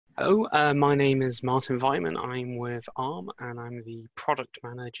Hello, my name is Martin Weimann. I'm with ARM and I'm the product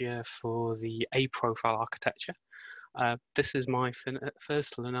manager for the A-profile architecture. This is my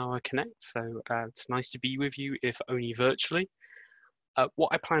first Linaro Connect, so it's nice to be with you, if only virtually. What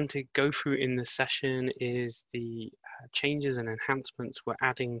I plan to go through in this session is the changes and enhancements we're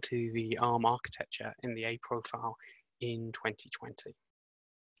adding to the ARM architecture in the A-profile in 2020.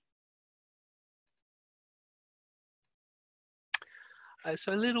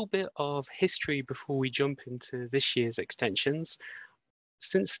 So a little bit of history before we jump into this year's extensions.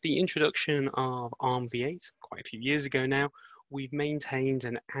 Since the introduction of ARM v8 quite a few years ago now, we've maintained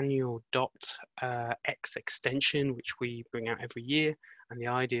an annual .x extension, which we bring out every year. And the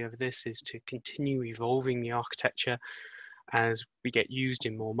idea of this is to continue evolving the architecture as we get used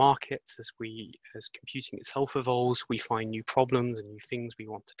in more markets, as computing itself evolves, we find new problems and new things we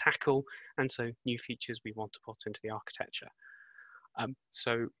want to tackle, and so new features we want to put into the architecture.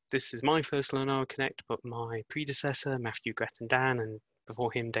 So this is my first Linaro Connect, but my predecessor, Matthew Gretton-Dan, and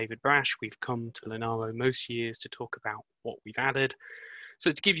before him, David Brash, we've come to Linaro most years to talk about what we've added. So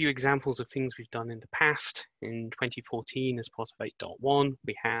to give you examples of things we've done in the past, in 2014, as part of 8.1,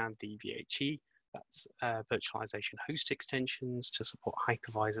 we had the VHE, that's virtualization host extensions to support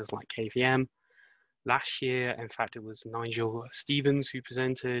hypervisors like KVM. Last year, in fact, it was Nigel Stevens who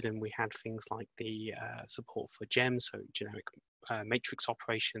presented, and we had things like the support for GEM, so generic matrix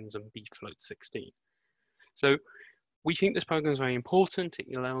operations, and bfloat16. So we think this program is very important.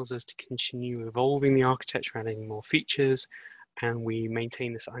 It allows us to continue evolving the architecture, adding more features, and we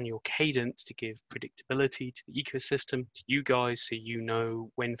maintain this annual cadence to give predictability to the ecosystem, to you guys, so you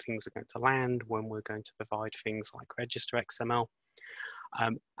know when things are going to land, when we're going to provide things like register XML.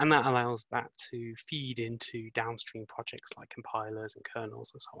 And that allows that to feed into downstream projects like compilers and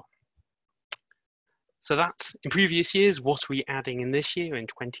kernels and so on. So that's in previous years. What are we adding in this year in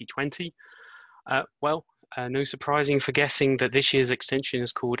 2020? No surprising for guessing that this year's extension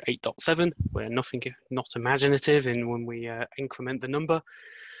is called 8.7. We're not imaginative in when we increment the number.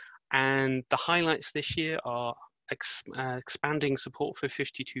 And the highlights this year are expanding support for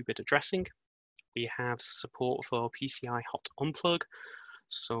 52-bit addressing. We have support for PCI hot unplug,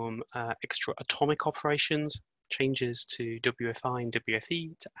 some extra atomic operations, changes to WFI and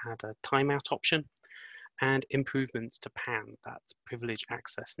WFE to add a timeout option, and improvements to PAN, that's privilege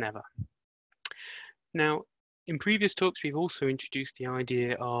access never. Now, in previous talks, we've also introduced the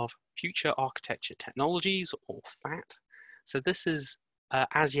idea of future architecture technologies, or FAT. So this is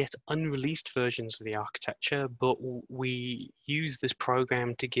as yet unreleased versions of the architecture, but we use this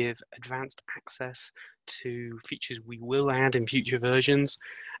program to give advanced access to features we will add in future versions.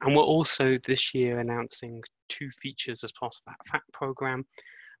 And we're also this year announcing 2 features as part of that FAT program: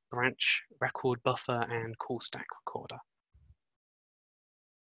 branch record buffer and call stack recorder.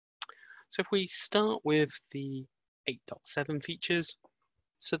 So if we start with the 8.7 features,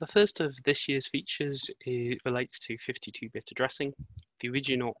 so the first of this year's features relates to 52-bit addressing. The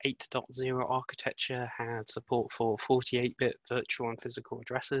original 8.0 architecture had support for 48-bit virtual and physical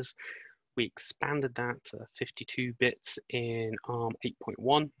addresses. We expanded that to 52 bits in ARM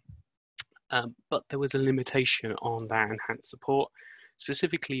 8.1, but there was a limitation on that enhanced support,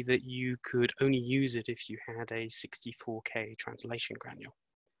 specifically that you could only use it if you had a 64K translation granule.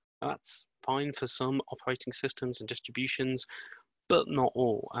 That's fine for some operating systems and distributions, but not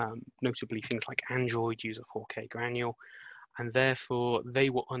all. Notably, things like Android use a 4K granule, and therefore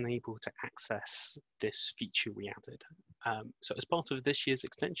they were unable to access this feature we added. So as part of this year's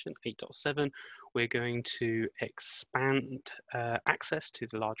extension, 8.7, we're going to expand access to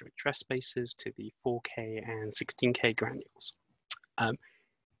the larger address spaces to the 4K and 16K granules.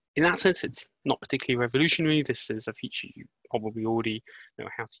 In that sense, it's not particularly revolutionary. This is a feature you probably already know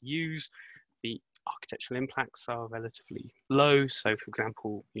how to use. The architectural impacts are relatively low. So for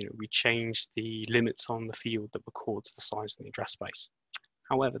example, we changed the limits on the field that records the size of the address space.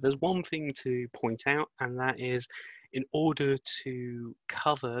 However, there's one thing to point out, and that is in order to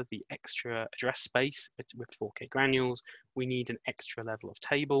cover the extra address space with 4K granules, we need an extra level of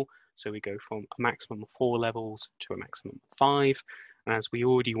table. So we go from a maximum of 4 levels to a maximum of 5. And as we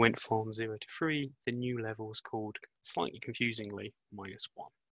already went from 0 to 3, the new level is called, slightly confusingly,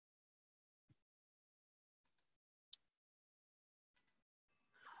 -1.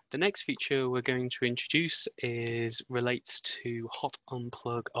 The next feature we're going to introduce relates to hot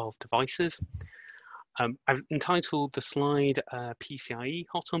unplug of devices. I've entitled the slide PCIe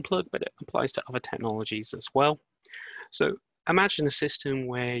hot unplug, but it applies to other technologies as well. So imagine a system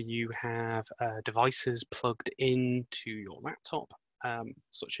where you have devices plugged into your laptop,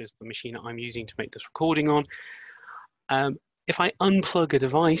 such as the machine that I'm using to make this recording on. If I unplug a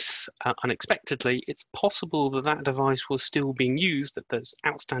device unexpectedly, it's possible that that device was still being used, that there's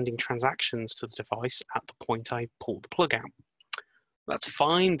outstanding transactions to the device at the point I pull the plug out. That's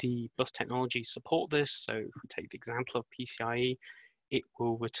fine, the bus technologies support this. So if we take the example of PCIe, it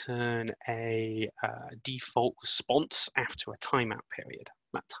will return a default response after a timeout period.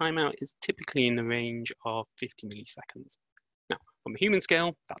 That timeout is typically in the range of 50 milliseconds. Now, from a human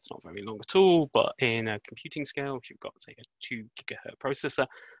scale, that's not very long at all, but in a computing scale, if you've got, say, a 2 gigahertz processor,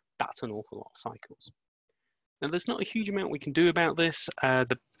 that's an awful lot of cycles. Now, there's not a huge amount we can do about this.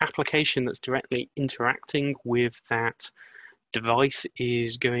 The application that's directly interacting with that device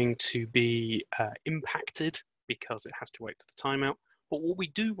is going to be impacted because it has to wait for the timeout. But what we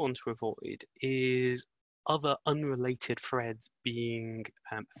do want to avoid is other unrelated threads being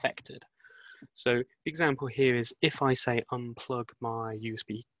affected. So the example here is if I say unplug my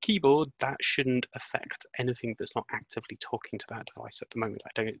USB keyboard, that shouldn't affect anything that's not actively talking to that device at the moment.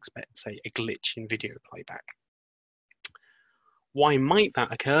 I don't expect, say, a glitch in video playback. Why might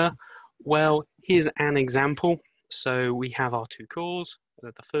that occur? Well, here's an example. So we have our 2 cores.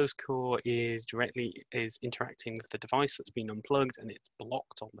 The first core is interacting with the device that's been unplugged and it's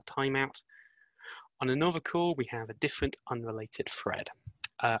blocked on the timeout. On another core, we have a different unrelated thread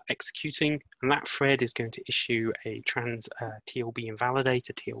executing, and that thread is going to issue a TLB invalidate,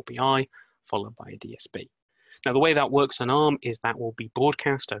 a TLBI, followed by a DSB. Now, the way that works on ARM is that will be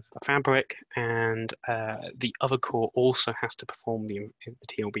broadcast over the fabric, and the other core also has to perform the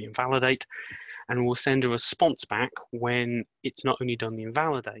TLB invalidate, and will send a response back when it's not only done the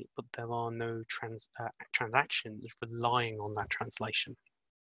invalidate, but there are no transactions relying on that translation.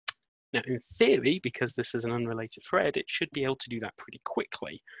 Now, in theory, because this is an unrelated thread, it should be able to do that pretty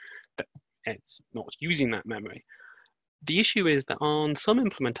quickly, but it's not using that memory. The issue is that on some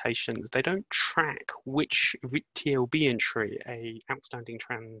implementations, they don't track which TLB entry a outstanding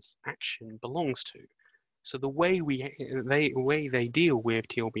transaction belongs to. So the way they deal with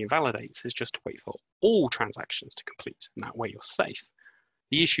TLB invalidates is just to wait for all transactions to complete, and that way you're safe.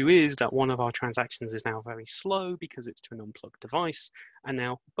 The issue is that one of our transactions is now very slow because it's to an unplugged device, and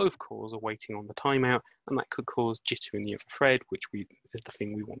now both cores are waiting on the timeout, and that could cause jitter in the other thread, which is the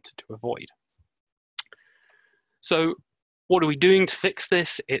thing we wanted to avoid. So what are we doing to fix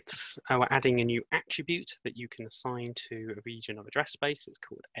this? We're adding a new attribute that you can assign to a region of address space. It's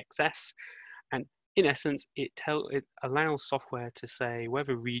called XS, and in essence, it allows software to say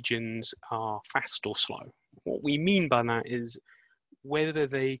whether regions are fast or slow. What we mean by that is whether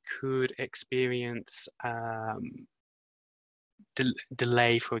they could experience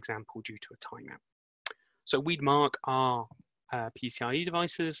delay, for example, due to a timeout. So we'd mark our PCIe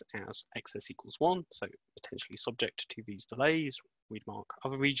devices as XS equals 1, so potentially subject to these delays. We'd mark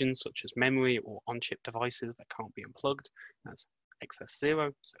other regions such as memory or on-chip devices that can't be unplugged as XS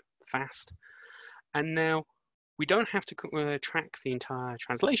 0, so fast. And now we don't have to track the entire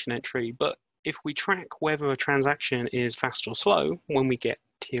translation entry, but if we track whether a transaction is fast or slow, when we get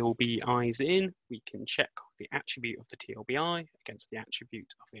TLBIs in, we can check the attribute of the TLBI against the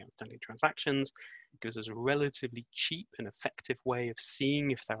attribute of the outstanding transactions. It gives us a relatively cheap and effective way of seeing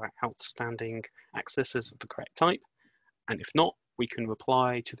if there are outstanding accesses of the correct type. And if not, we can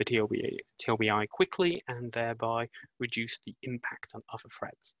reply to the TLBI quickly and thereby reduce the impact on other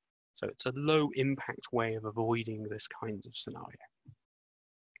threads. So it's a low impact way of avoiding this kind of scenario.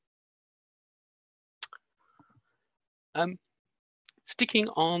 Sticking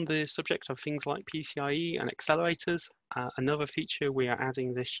on the subject of things like PCIe and accelerators, another feature we are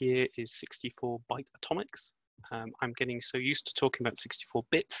adding this year is 64-byte atomics. I'm getting so used to talking about 64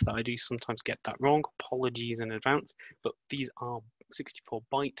 bits that I do sometimes get that wrong. Apologies in advance, but these are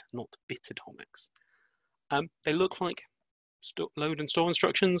 64-byte, not bit atomics. They look like load and store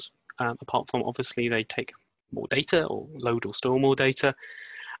instructions, apart from obviously they take more data or load or store more data.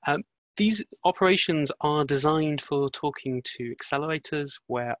 These operations are designed for talking to accelerators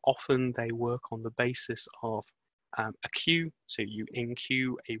where often they work on the basis of a queue. So you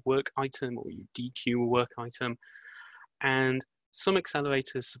enqueue a work item or you dequeue a work item. And some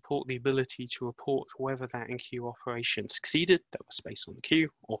accelerators support the ability to report whether that enqueue operation succeeded, there was space on the queue,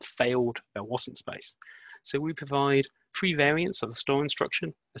 or failed, there wasn't space. So we provide 3 variants of the store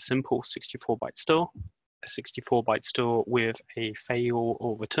instruction: a simple 64-byte store, a 64-byte store with a fail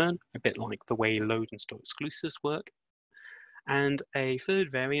or return, a bit like the way load and store exclusives work, and a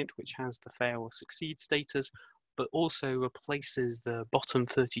third variant which has the fail or succeed status, but also replaces the bottom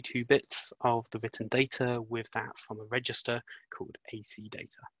 32 bits of the written data with that from a register called AC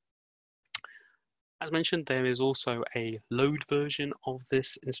data. As mentioned, there is also a load version of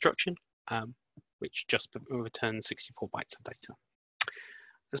this instruction. which just returns 64 bytes of data.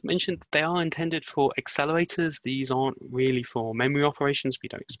 As mentioned, they are intended for accelerators. These aren't really for memory operations. We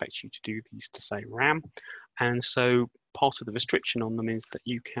don't expect you to do these to, say, RAM. And so part of the restriction on them is that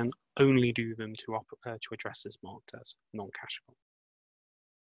you can only do them to addresses marked as non-cacheable.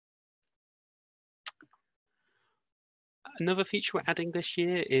 Another feature we're adding this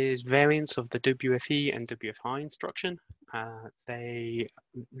year is variants of the WFE and WFI instruction.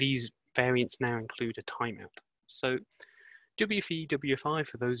 These variants now include a timeout. So WFE, WFI,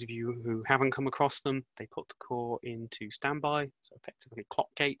 for those of you who haven't come across them, they put the core into standby, so effectively clock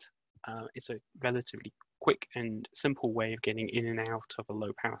gate. It's a relatively quick and simple way of getting in and out of a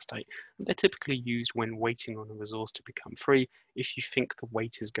low power state. And they're typically used when waiting on a resource to become free if you think the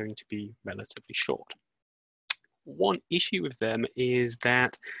wait is going to be relatively short. One issue with them is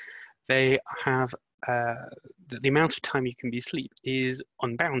that they have the amount of time you can be asleep is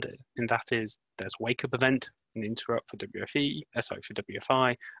unbounded, and that is there's a wake up event, an interrupt for WFE, for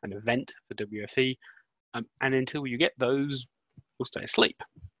WFI, an event for WFE, and until you get those, you'll stay asleep.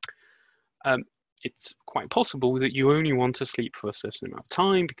 It's quite possible that you only want to sleep for a certain amount of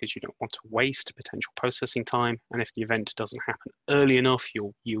time because you don't want to waste potential processing time, and if the event doesn't happen early enough,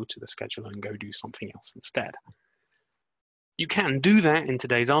 you'll yield to the scheduler and go do something else instead. You can do that in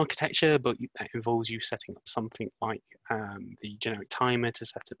today's architecture, but that involves you setting up something like the generic timer to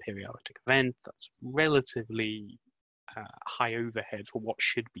set a periodic event. That's relatively high overhead for what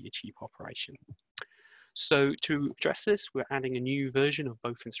should be a cheap operation. So to address this, we're adding a new version of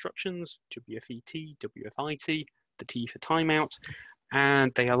both instructions, WFET, WFIT, the T for timeout,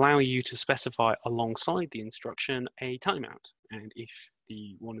 and they allow you to specify alongside the instruction a timeout. And if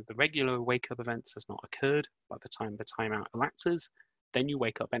one of the regular wake-up events has not occurred by the time the timeout elapses, then you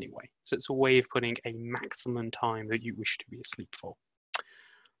wake up anyway. So it's a way of putting a maximum time that you wish to be asleep for.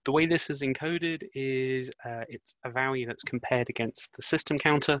 The way this is encoded is it's a value that's compared against the system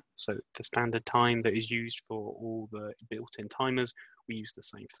counter. So the standard time that is used for all the built-in timers, we use the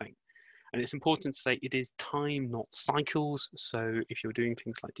same thing. And it's important to say it is time, not cycles. So if you're doing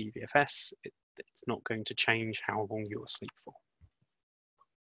things like DVFS, it's not going to change how long you're asleep for.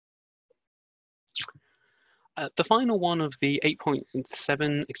 The final one of the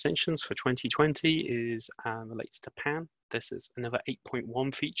 8.7 extensions for 2020 relates to PAN. This is another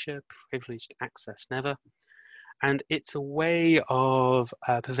 8.1 feature, privileged access never. And it's a way of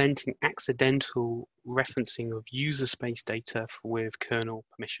preventing accidental referencing of user space data with kernel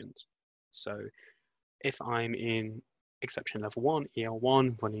permissions. So if I'm in exception level 1,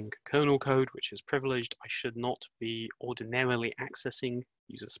 EL1, running kernel code, which is privileged, I should not be ordinarily accessing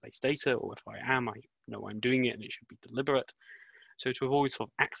user space data, or if I am, I know I'm doing it and it should be deliberate. So to avoid sort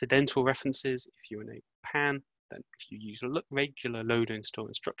of accidental references, if you enable PAN, then if you use regular load and store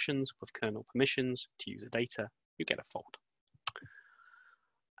instructions with kernel permissions to user data, you get a fault.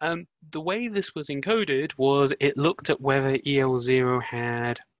 The way this was encoded was it looked at whether EL0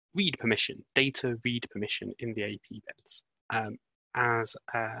 had read permission, data read permission in the AP bits. As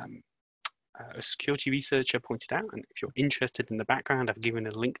a security researcher pointed out, and if you're interested in the background, I've given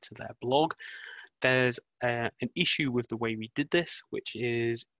a link to their blog. There's an issue with the way we did this, which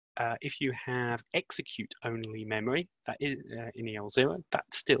is if you have execute-only memory, that is in EL0,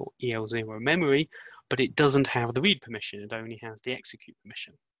 that's still EL0 memory, but it doesn't have the read permission. It only has the execute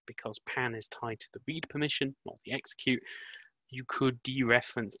permission. Because PAN is tied to the read permission, not the execute, you could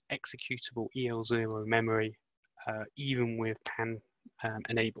dereference executable EL0 memory even with PAN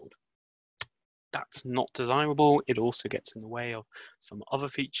enabled. That's not desirable. It also gets in the way of some other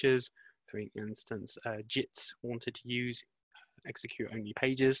features. For instance, JITs wanted to use execute-only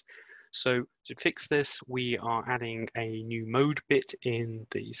pages. So to fix this, we are adding a new mode bit in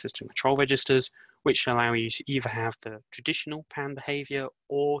the system control registers, which allow you to either have the traditional PAN behavior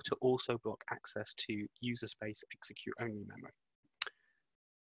or to also block access to user space execute-only memory.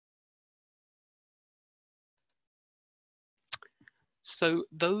 So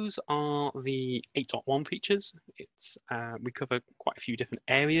those are the 8.1 features. We cover quite a few different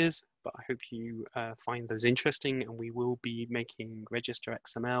areas, but I hope you find those interesting, and we will be making register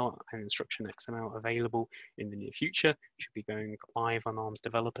XML and instruction XML available in the near future. Should be going live on ARM's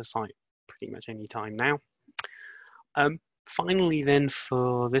developer site pretty much any time now. Finally then,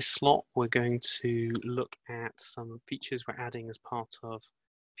 for this slot, we're going to look at some features we're adding as part of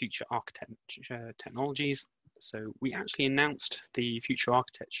future architecture technologies. So we actually announced the Future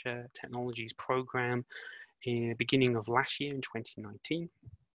Architecture Technologies program in the beginning of last year in 2019.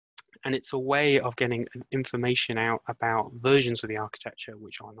 And it's a way of getting information out about versions of the architecture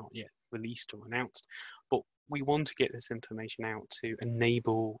which are not yet released or announced, but we want to get this information out to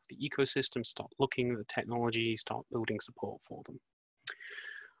enable the ecosystem, start looking at the technology, start building support for them.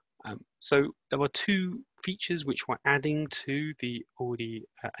 So there are two features which we're adding to the already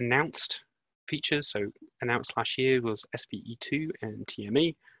announced features. So announced last year was SVE2 and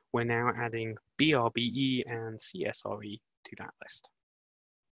TME. We're now adding BRBE and CSRE to that list.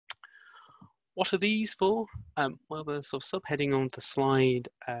 What are these for? Well, the sort of subheading on the slide,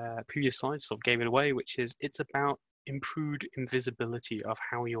 previous slide sort of gave it away, which is it's about improved invisibility of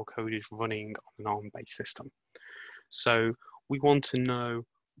how your code is running on an ARM-based system. So we want to know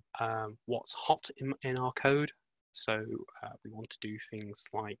what's hot in our code. So we want to do things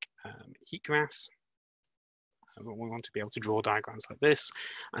like heat graphs. We want to be able to draw diagrams like this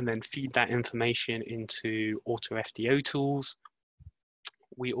and then feed that information into auto FDO tools.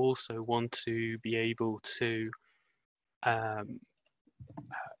 We also want to be able to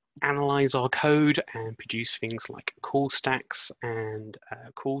analyze our code and produce things like call stacks and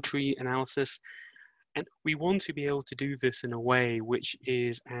call tree analysis. And we want to be able to do this in a way which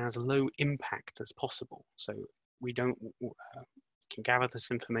is as low impact as possible. So we don't can gather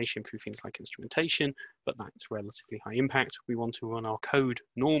this information through things like instrumentation, but that's relatively high impact. We want to run our code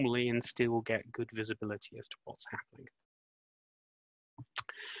normally and still get good visibility as to what's happening.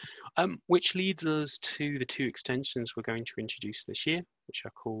 Which leads us to the two extensions we're going to introduce this year, which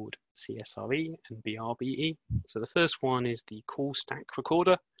are called CSRE and BRBE. So the first one is the call stack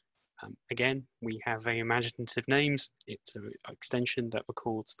recorder. Again, we have very imaginative names. It's an extension that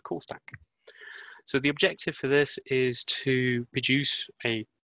records the call stack. So the objective for this is to produce a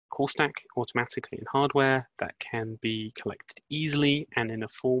call stack automatically in hardware that can be collected easily and in a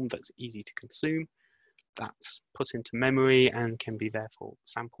form that's easy to consume. That's put into memory and can be therefore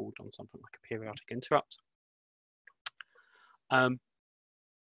sampled on something like a periodic interrupt.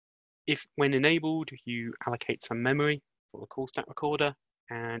 If when enabled, you allocate some memory for the call stack recorder,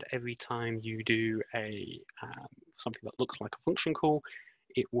 and every time you do a something that looks like a function call,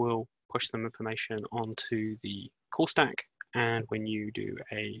 it will push some information onto the call stack, and when you do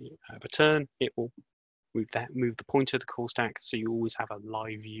a return, it will move the pointer of the call stack, so you always have a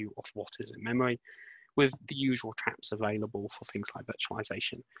live view of what is in memory, with the usual traps available for things like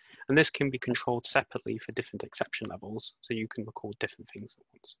virtualization. And this can be controlled separately for different exception levels, so you can record different things at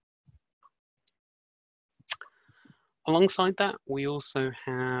once. Alongside that, we also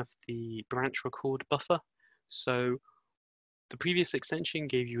have the branch record buffer. So the previous extension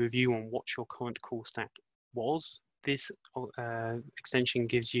gave you a view on what your current call stack was. This extension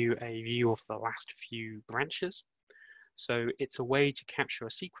gives you a view of the last few branches. So it's a way to capture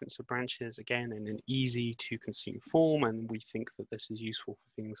a sequence of branches, again, in an easy to consume form. And we think that this is useful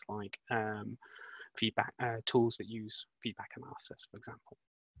for things like feedback tools that use feedback analysis, for example.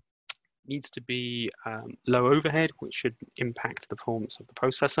 It needs to be low overhead, which should impact the performance of the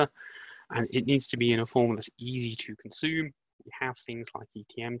processor. And it needs to be in a form that's easy to consume. We have things like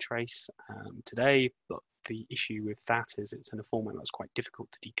ETM trace today, but the issue with that is it's in a format that's quite difficult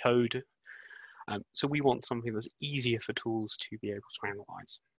to decode. So we want something that's easier for tools to be able to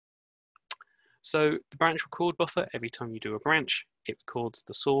analyze. So the branch record buffer, every time you do a branch, it records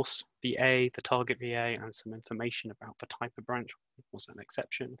the source VA, the target VA, and some information about the type of branch, was an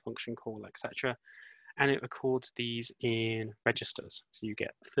exception, function call, etc. And it records these in registers. So you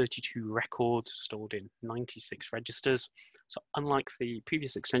get 32 records stored in 96 registers. So unlike the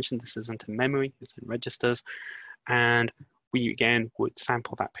previous extension, this isn't in memory, it's in registers. And we again would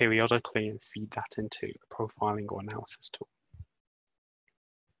sample that periodically and feed that into a profiling or analysis tool.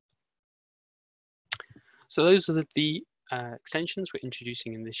 So those are the extensions we're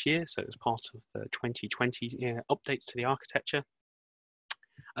introducing in this year. So as part of the 2020 updates to the architecture.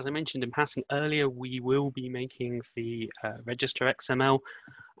 As I mentioned in passing earlier, we will be making the register XML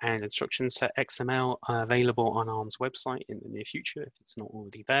and instruction set XML available on ARM's website in the near future, if it's not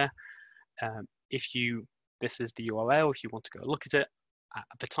already there. This is the URL if you want to go look at it.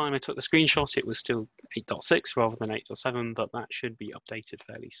 At the time I took the screenshot, it was still 8.6 rather than 8.7, but that should be updated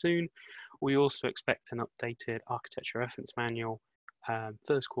fairly soon. We also expect an updated architecture reference manual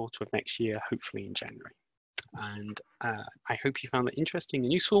first quarter of next year, hopefully in January. And I hope you found it interesting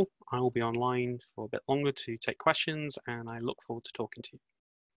and useful. I will be online for a bit longer to take questions, and I look forward to talking to you.